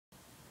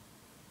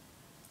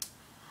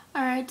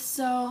Alright,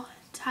 so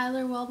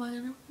Tyler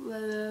Wellburn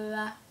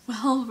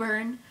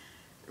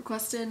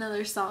requested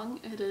another song.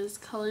 It is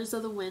Colors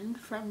of the Wind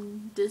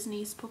from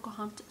Disney's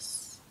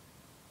Pocahontas.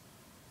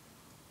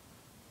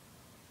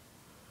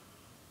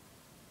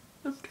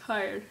 I'm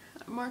tired.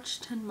 I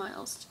marched 10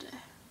 miles today.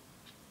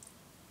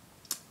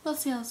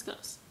 Let's see how this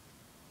goes.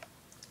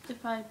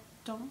 If I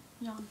don't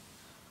yawn.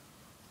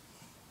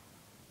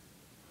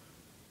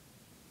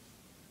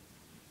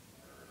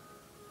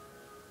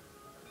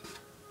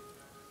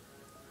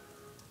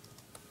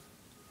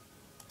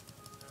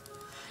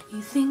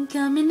 You think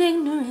I'm an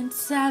ignorant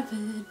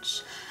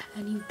savage,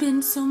 and you've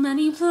been so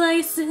many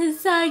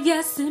places, I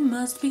guess it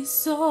must be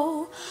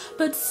so,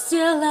 but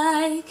still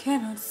I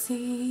cannot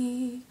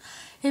see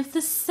if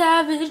the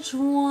savage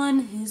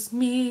one is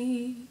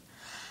me.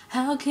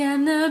 How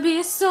can there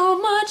be so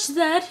much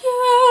that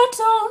you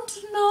don't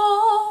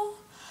know?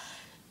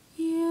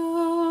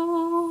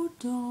 You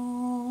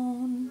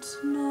don't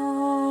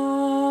know.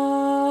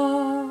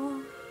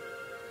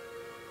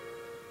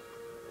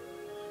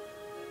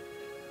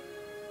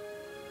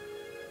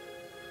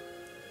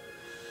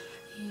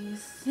 You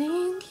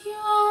think you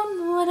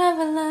own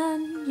whatever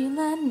land you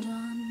land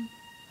on.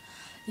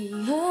 The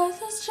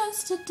earth is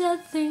just a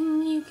dead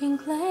thing you can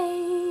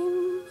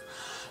claim.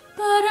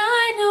 But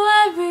I know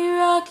every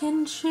rock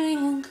and tree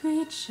and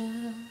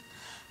creature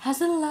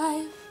has a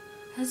life,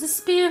 has a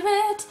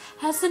spirit,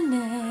 has a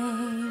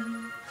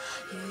name.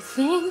 You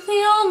think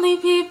the only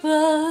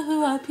people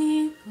who are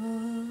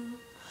people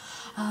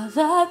are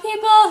the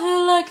people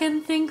who look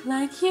and think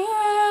like you.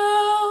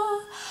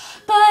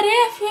 But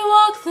if you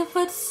walk the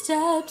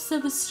footsteps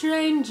of a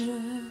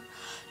stranger,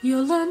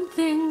 you'll learn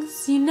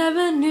things you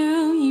never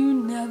knew, you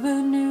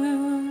never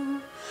knew.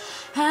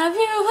 Have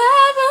you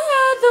ever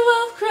heard the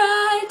wolf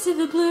cry to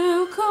the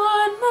blue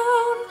corn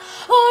moon,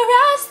 or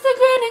asked the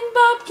grinning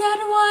bobcat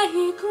why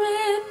he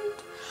grinned?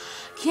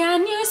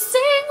 Can you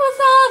sing with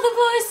all the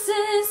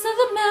voices of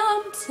the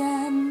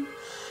mountain?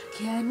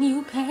 Can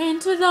you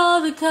paint with all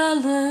the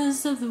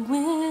colors of the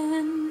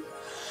wind?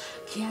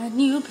 Can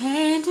you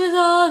paint with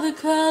all the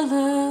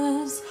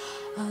colors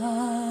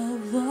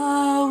of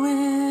the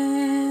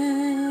wind?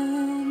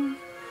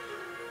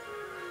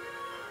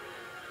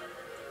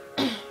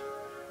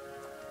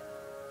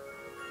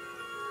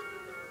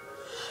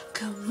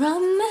 Come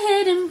run the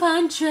hidden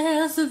pine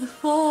trails of the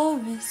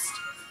forest.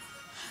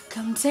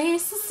 Come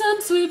taste the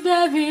sun-sweet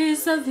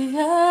berries of the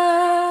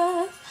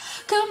earth.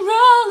 Come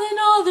roll in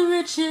all the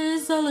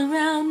riches all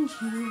around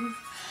you,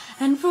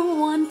 and for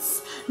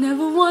once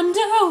never wonder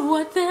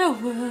what they're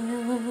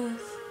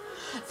worth.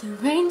 The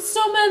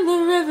rainstorm and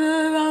the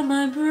river are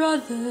my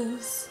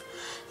brothers.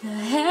 The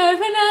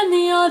heron and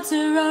the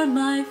otter are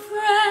my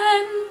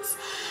friends,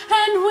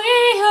 and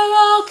we are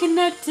all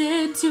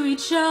connected to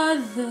each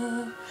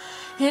other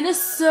in a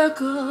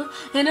circle,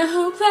 in a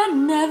hoop that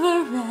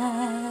never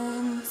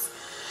ends.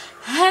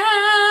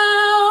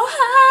 How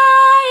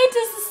high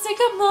does the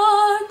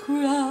sycamore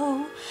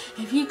grow?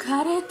 If you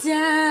cut it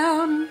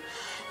down,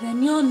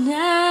 then you'll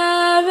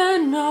never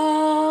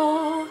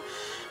know.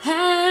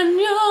 And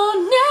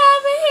you'll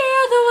never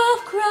hear the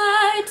wolf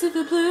cry to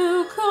the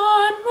blue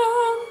corn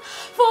moon,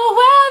 for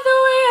whether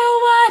we are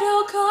white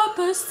or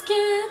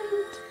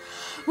copper-skinned,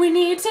 we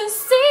need to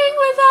sing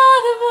with all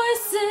the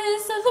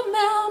voices of the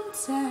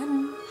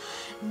mountain,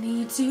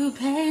 need to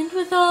paint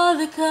with all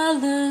the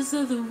colors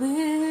of the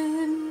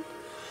wind.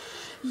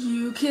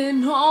 You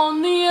can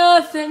own the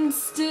earth and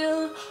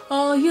still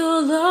all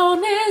you'll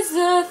own is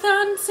earth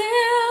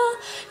until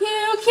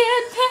you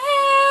can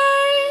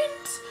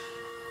paint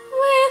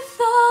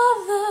with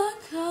all the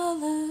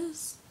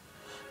colors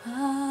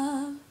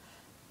of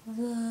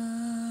the wind.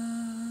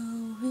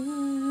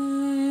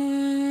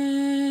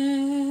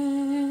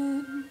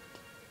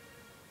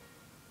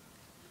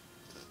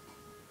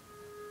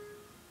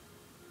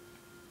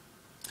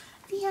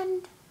 The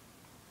end.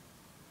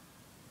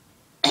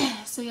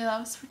 So yeah, that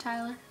was for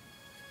Tyler.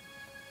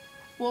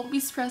 Won't be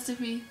surprised if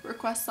he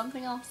requests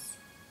something else.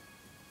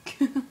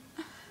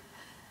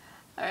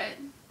 Alright,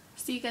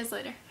 see you guys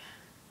later.